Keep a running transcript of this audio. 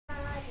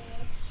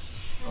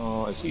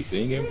is she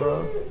singing,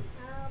 bro?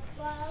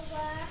 Let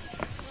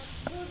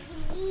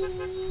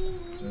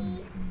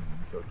me see.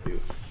 So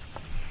cute.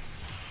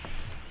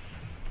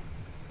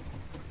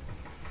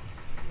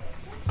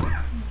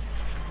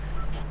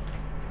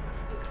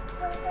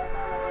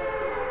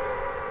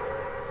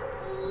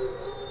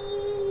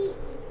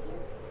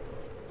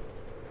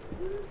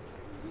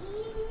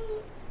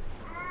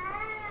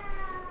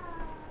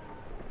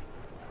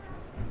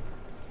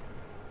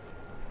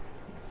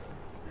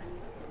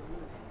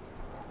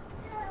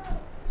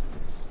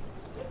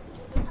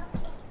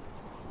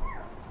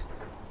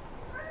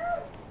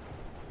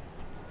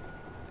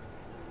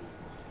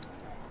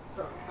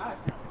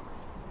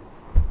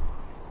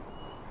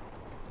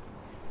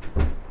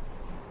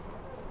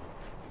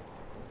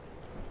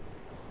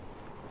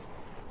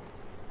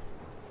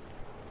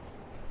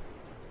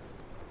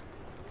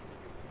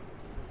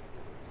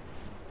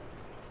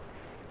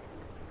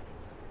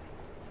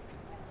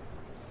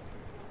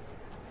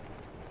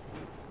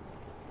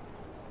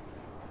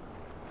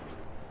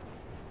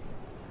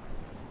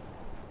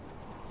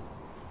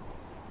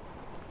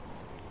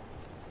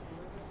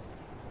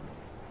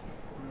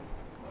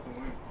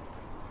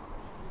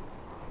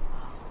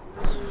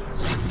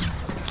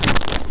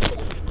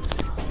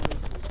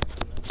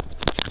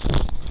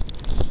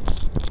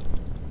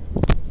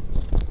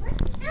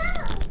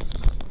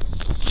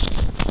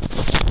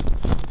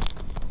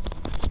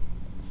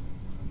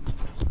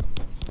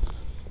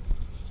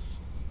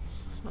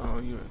 Oh,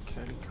 you're a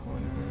catty corner.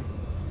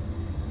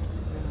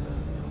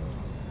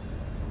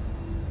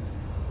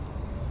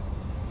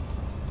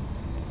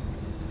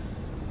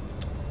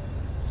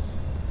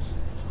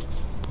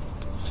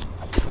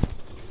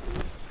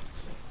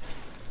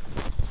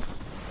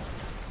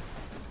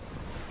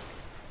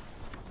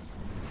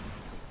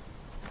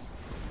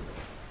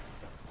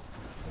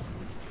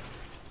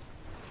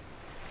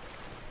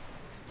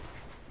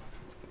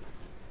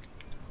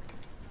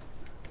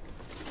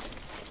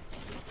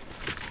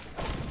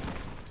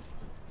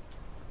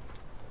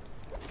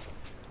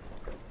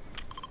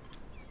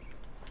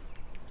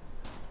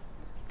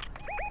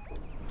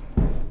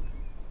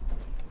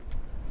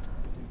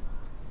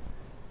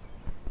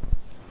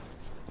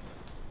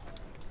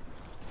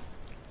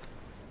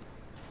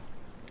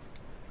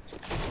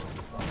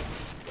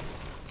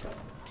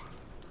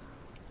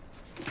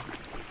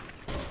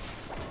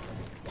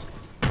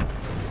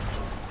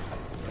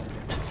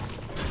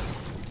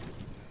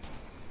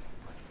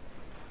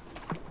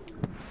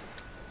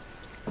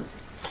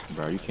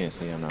 Bro, you can't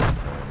say I'm not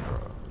recording, bro.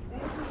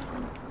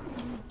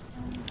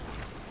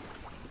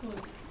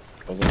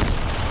 Okay.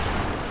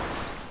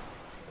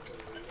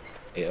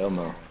 Hey,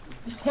 Elmo.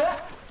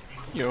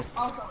 Yo.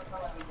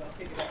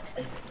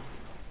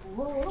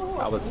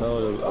 I was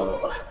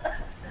told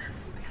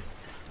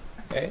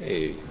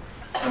hey.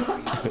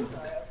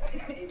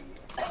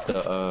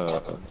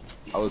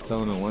 I was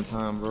telling him one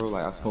time, bro,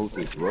 like I smoked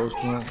this roach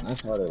blunt and I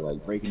started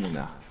like breaking in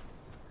a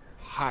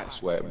hot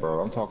sweat,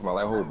 bro. I'm talking about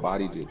like whole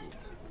body just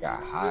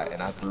got hot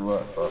and I threw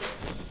up, bro.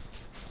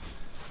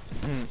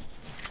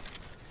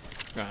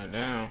 God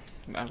damn.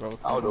 That bro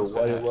I don't know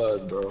what it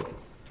was, bro.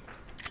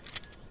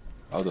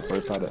 That was the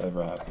first time that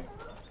ever happened.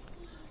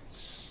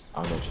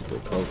 I don't know if she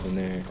put coke in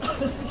there.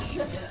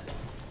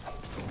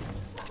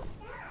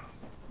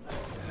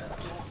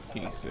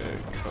 He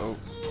said coke.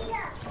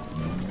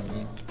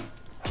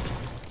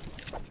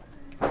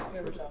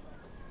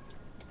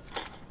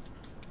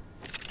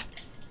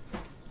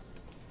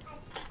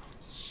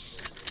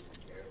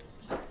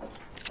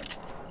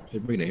 They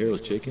bring the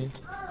Heroes chicken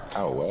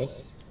out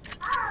west?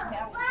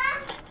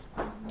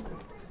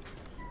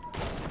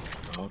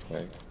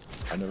 Okay.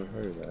 I never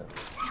heard of that.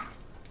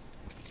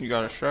 You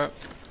got a strap?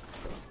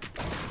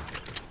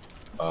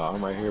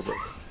 I'm right here, but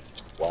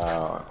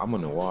wow, I'm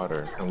in the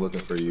water. I'm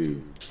looking for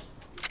you.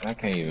 And I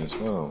can't even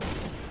swim.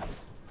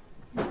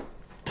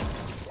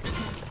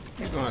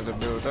 You're gonna have to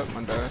build up,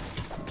 my dad.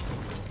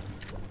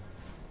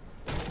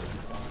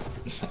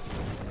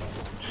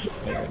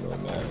 I got no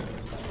matter.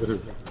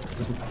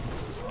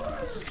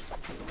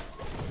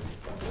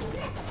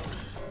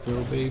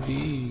 Girl,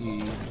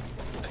 baby.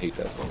 I hate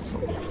that song so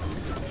much.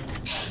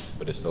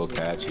 But it's so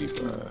catchy,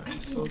 bro.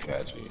 It's so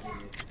catchy.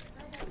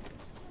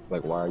 It's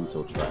like, why are you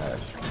so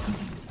trash?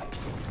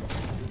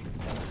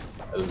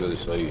 It was good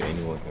to show you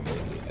anyone can make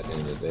it at the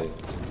end of the day.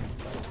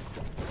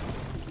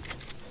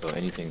 So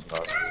anything's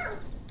possible.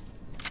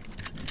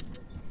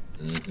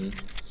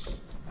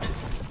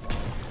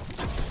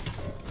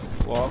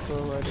 Walk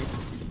already.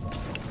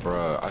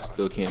 Bruh, I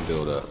still can't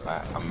build up.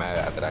 I'm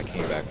mad that I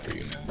came back for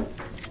you, man.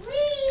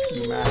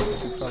 You mad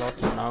because you fell off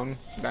the mountain?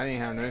 That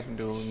ain't have nothing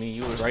to do with me.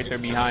 You was right there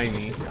behind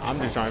me. I'm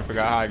just trying to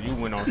figure out how you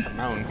went off the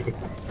mountain.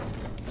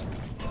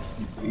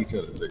 You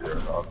could have figured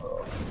it out,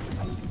 though.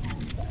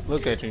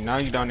 Look at you. Now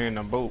you down there in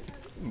the boat,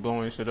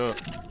 blowing shit up.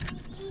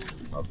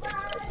 Okay.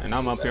 And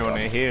I'm up here on the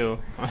hill.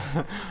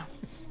 I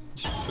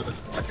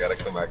gotta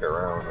come back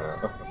around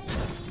now.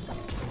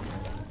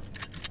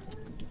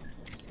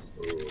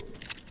 Ooh.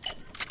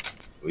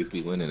 At least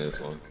we winning this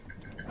one.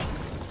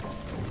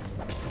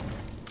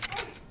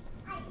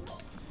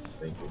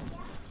 Thank you.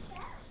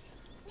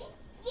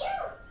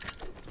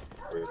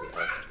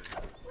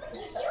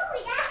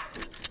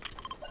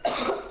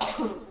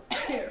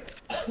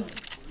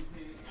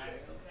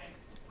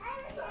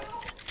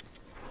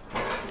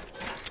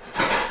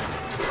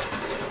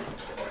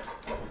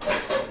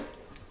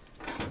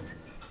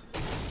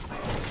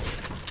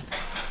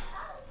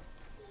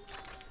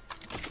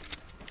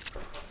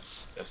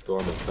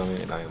 storm is coming,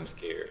 and I am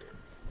scared.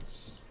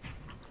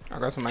 I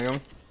got somebody on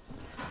me.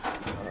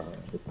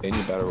 It's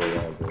any battle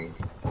royale, bro.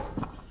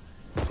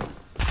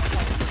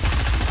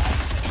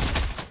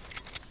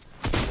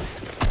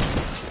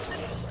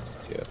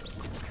 Yeah.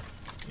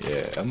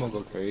 Yeah, I'm gonna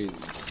go crazy.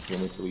 Can't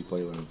wait till we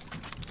play with him.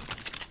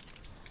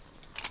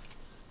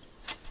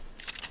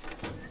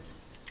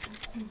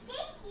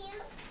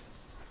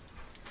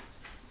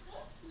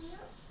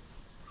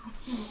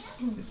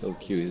 It's so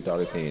cute. His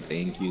daughter saying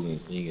thank you and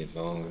singing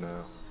songs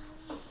now.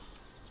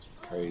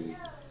 Crazy.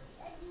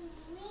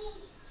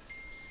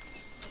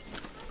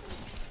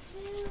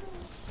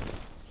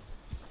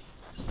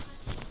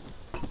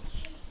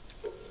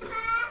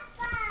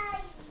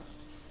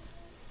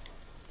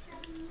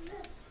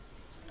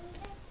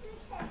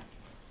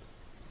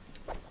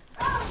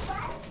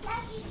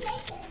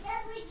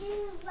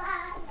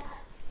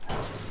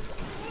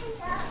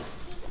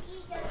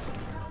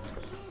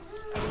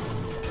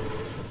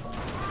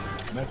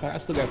 Matter of fact, I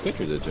still got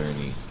pictures of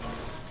Journey.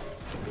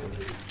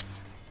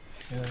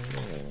 Yeah.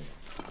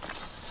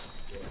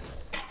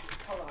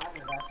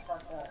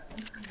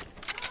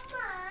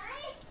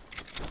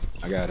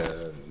 I got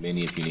a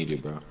mini if you need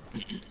it, bro.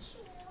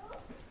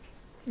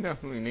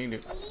 Definitely need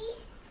it.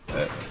 I'm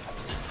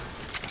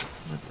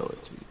gonna throw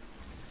it to you.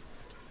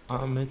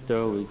 I'ma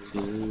throw it to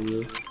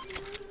you.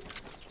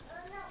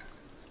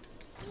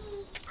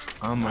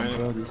 I'm my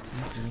brother's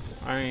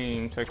keeper. I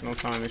ain't taking no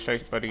time to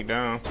shake buddy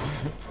down. I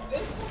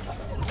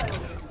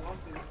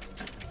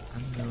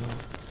know.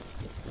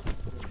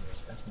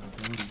 That's my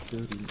brother,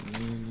 Jody.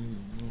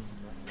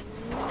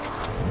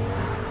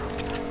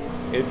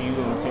 If you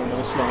don't take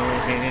no slow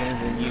hands,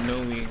 then you know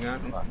we got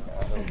them.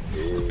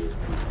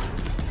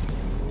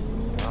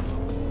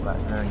 Black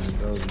man, you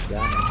know we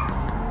got him.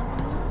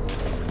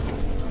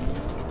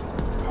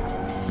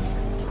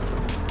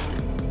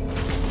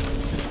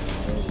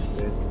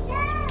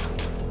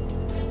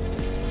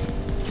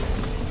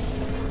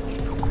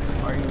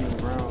 Why are you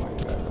brown like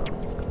that, bro?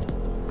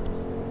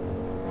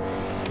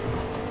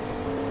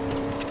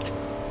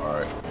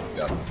 Alright,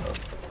 got him, bro.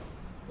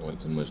 Doing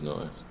too much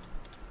noise.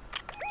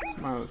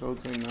 Mine was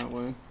rotating that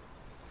way.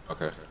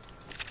 Okay.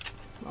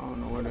 I don't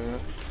know where they're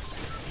at.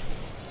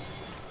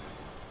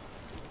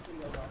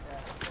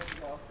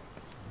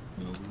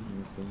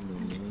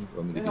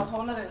 There's a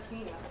whole nother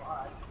team, that's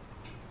why.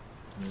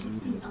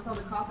 I saw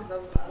the coffee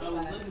goes on the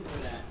other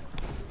side.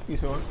 You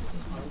saw it?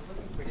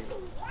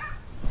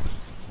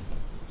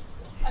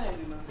 I didn't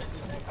do nothing.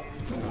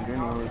 Jenny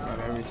always got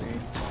everything.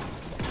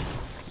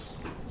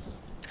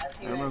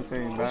 I'm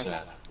rotating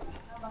back.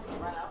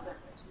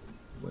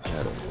 What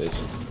had a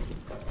vision?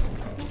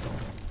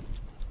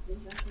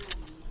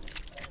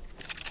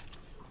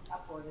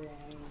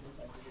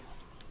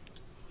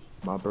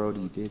 My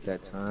brody did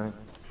that time.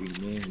 3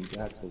 men, you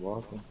got to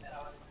walk him.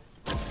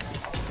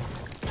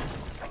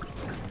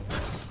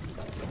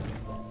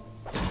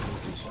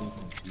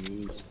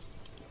 Confused.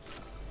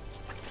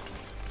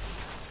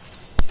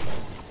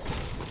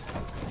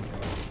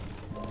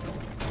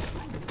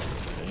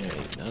 There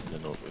ain't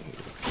nothing over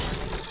here.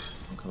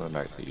 I'm coming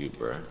back to you,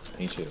 bruh.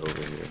 Ain't shit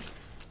over here.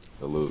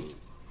 Salute.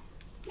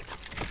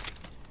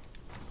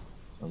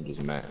 I'm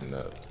just matting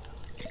up.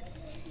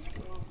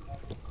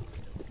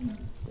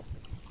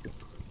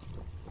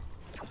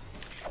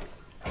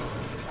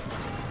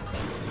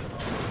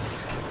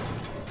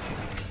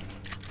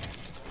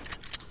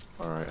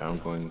 Alright, I'm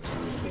going to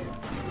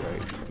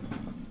right.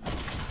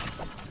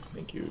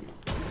 Thank you.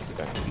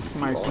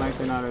 Somebody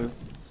sniping out of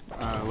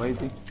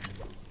lazy.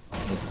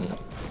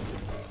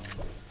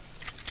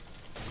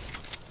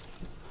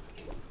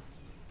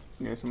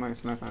 Yeah, somebody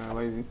sniping out of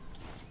lazy.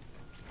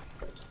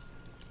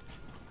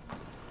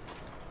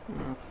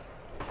 Yeah.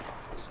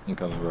 I'm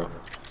coming, bro.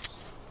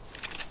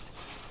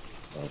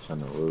 I'm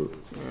trying to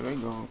loot. Yeah, they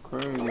going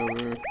crazy over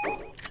here.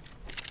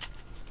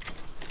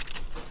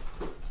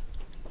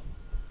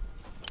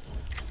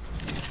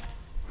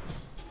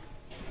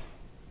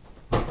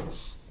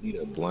 Need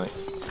a blunt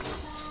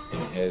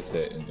and a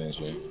headset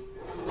invention.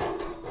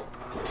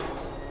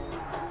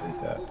 What's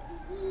that?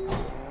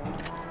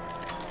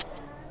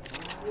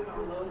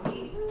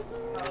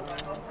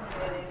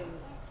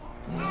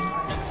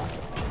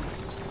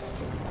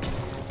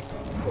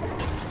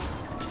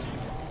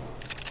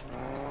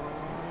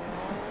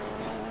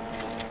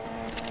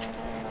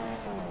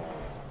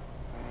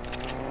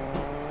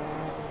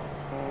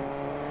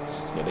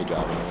 Yeah, they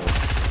driving.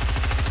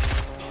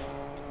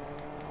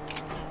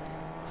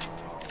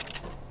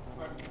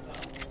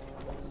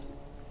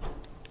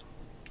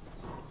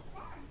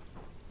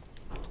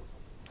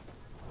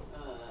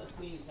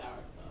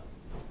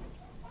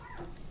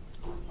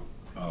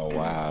 Oh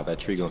wow, that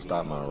tree gonna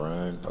stop my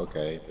run.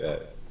 Okay,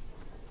 bet.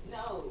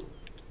 No.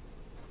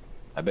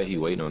 I bet he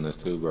waiting on us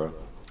too, bro.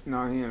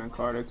 No, he in a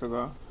car that took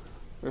off.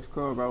 It's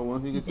cool, bro.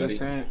 Once he gets to the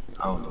sand,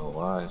 I don't know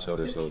why his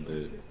shoulder's so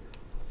big.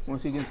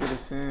 once he gets to the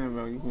sand,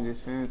 bro, you can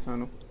just sand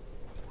tunnel.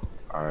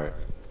 Alright.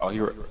 Oh,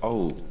 you're.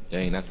 Oh,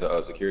 dang, that's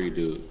a security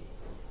dude.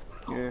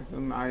 Yeah,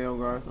 them IO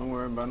guards, don't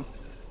worry about them.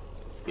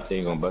 You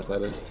think you gonna bust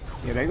at us?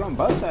 Yeah, they gonna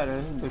bust at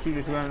us, but you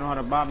just gotta know how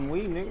to bob and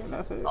weave, nigga.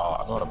 That's it. Oh,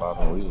 I know about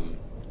him. We.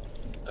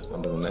 That's my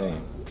middle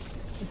name.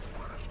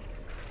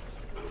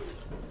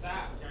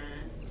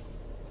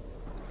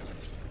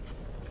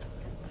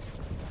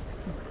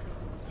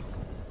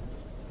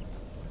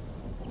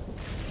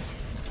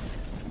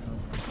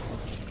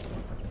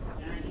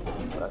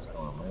 That's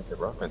going, man. The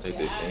rough and take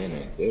this sand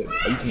and dig.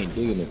 Oh, you can't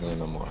dig in this land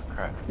no more.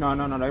 Crap.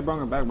 No, they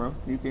brought it back, bro.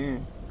 You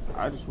can.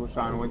 I just was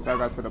trying to wait till I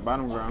got to the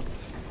bottom ground.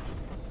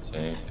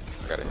 Same.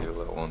 I gotta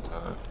heal it one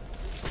time.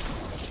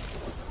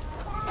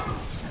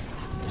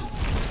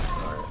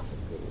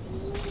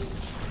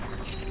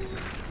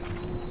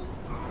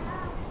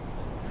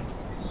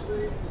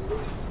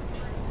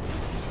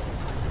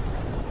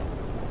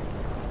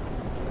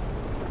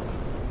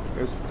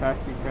 There's a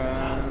taxi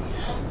cab.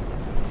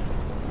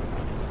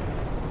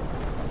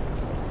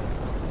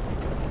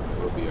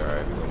 We'll be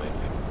alright. We're gonna make it.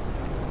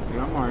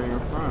 Yeah, I'm already in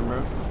front, bro.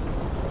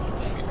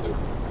 Me too.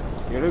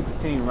 Yeah, there's a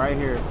team right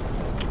here.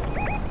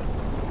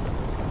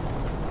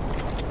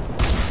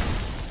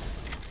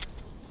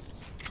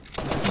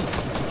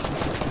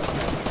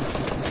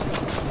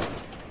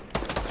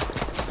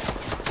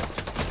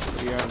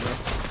 Yeah, bro.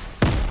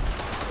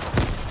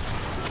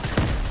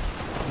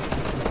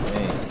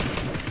 Man.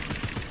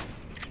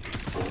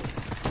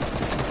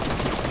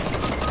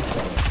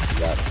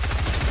 Got it.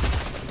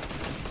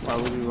 Why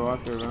would you go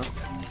out there, bro?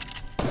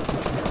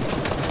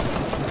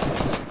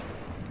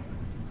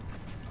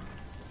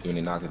 See, when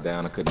he knocked it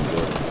down, I couldn't do it.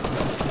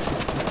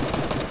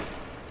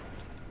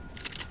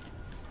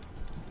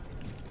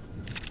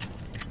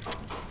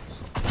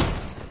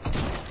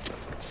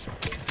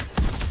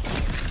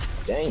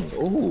 Dang.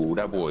 Ooh,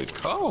 that boy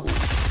cold.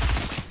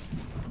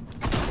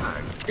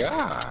 My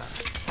God.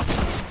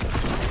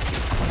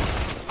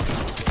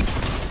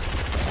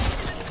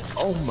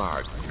 Oh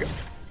my God.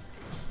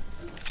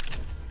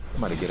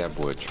 I'm about to get that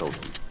boy a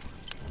trophy.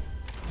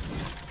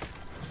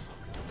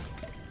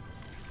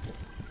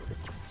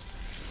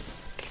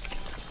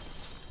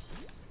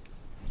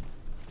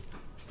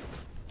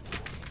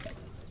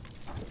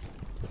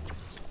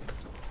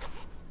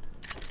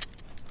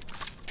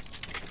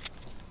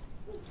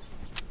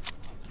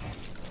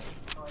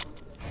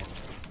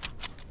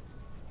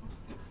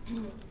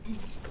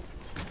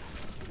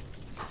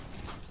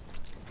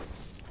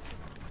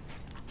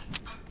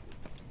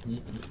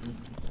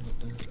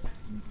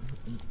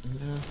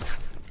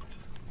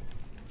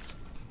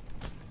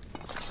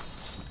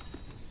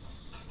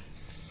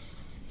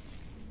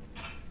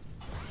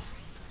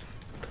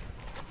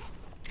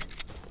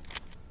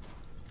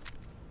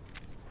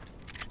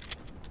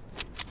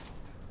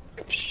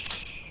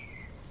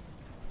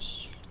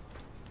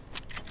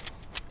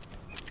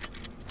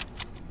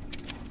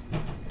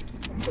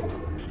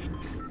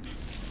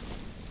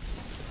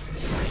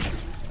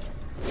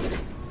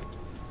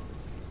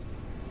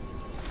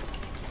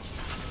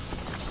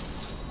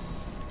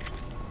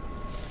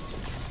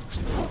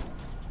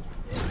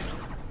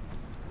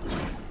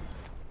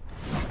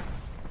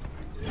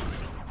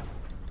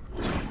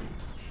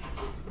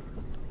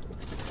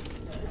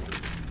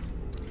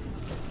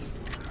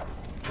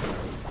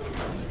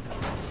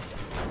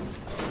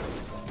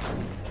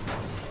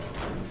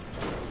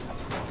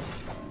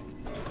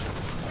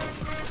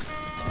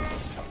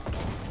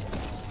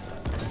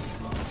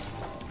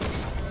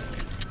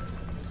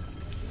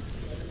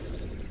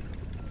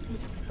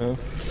 Huh?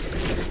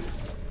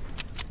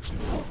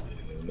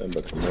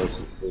 Remember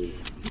commercial food.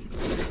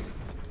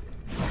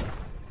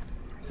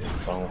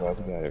 Songs I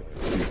got it.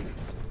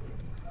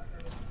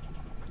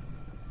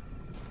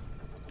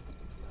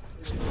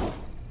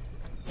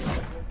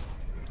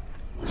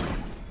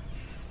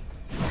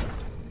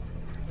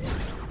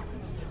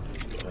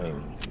 Dang,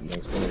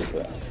 next one is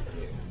that.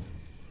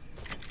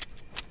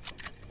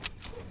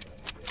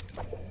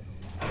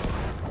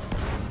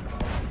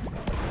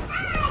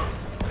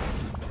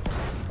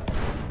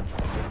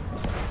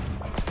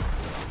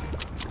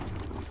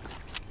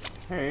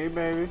 Hey,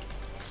 baby.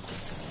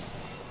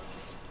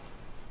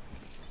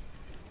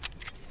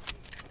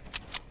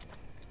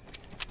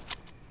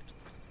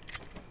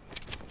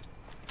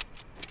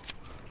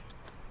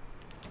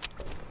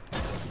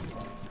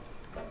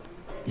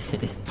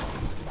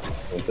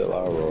 Until I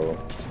roll.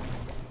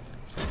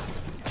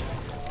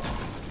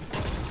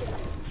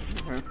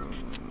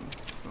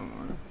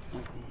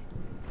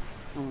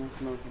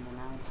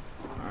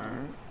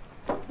 Alright.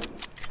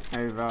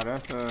 Hey, Val,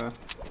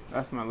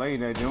 that's my lady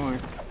that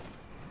joined.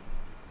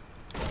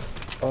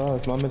 Oh,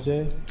 it's Mama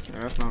J? Yeah,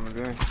 that's Mama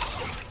J.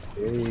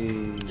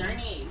 Hey.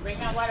 Journey, bring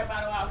that water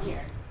bottle out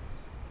here.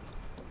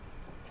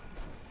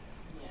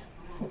 Yeah,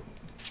 come on.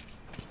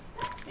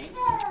 Thank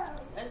you.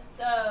 Let's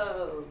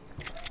go.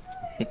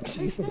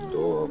 She's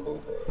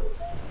adorable.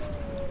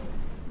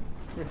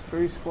 There's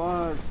 3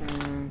 squads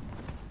and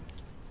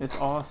it's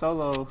all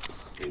solos.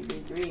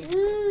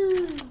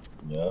 3v3.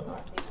 Yep.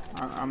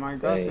 I might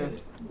got Dang.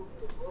 this.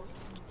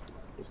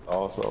 It's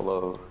all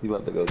solo. You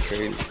about to go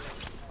crazy.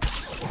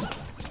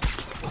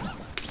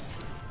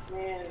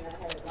 Man, I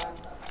had a lot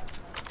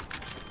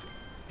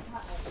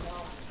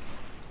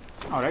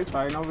of Oh, they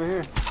fighting over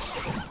here.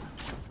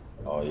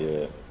 Oh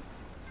yeah,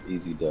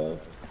 easy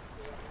dub.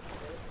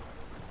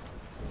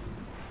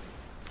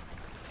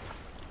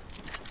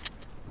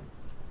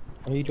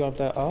 Oh, he dropped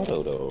that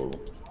auto though.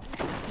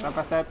 I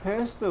got that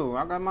pistol.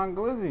 I got my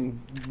glizzy.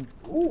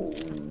 Ooh.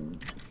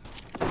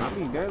 I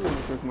be deadly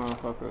with this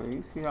motherfucker.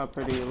 You see how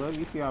pretty it look?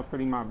 You see how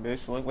pretty my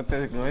bitch look with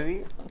this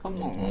glizzy?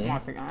 Come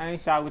on, I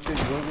ain't shot with this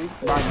glizzy.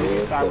 My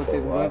nigga shot with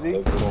this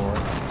glizzy.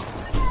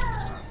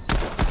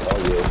 Oh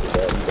yeah,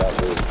 that you got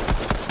this.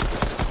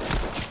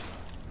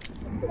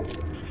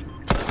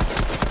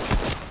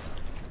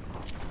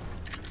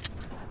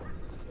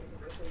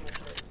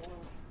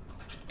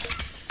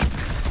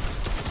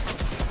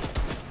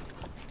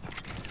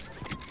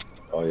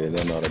 Oh yeah,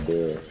 they're not a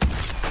bear.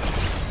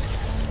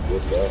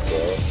 Good stuff,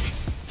 bro.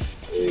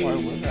 Hey. What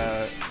was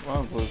that?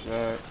 What was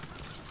that?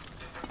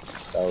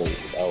 That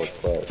was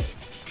clutch.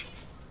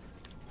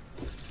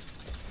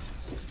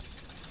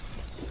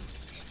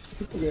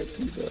 We got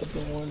 2 dubs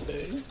in one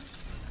day.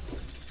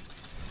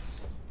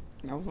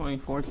 That was only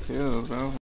 4 kills, bro.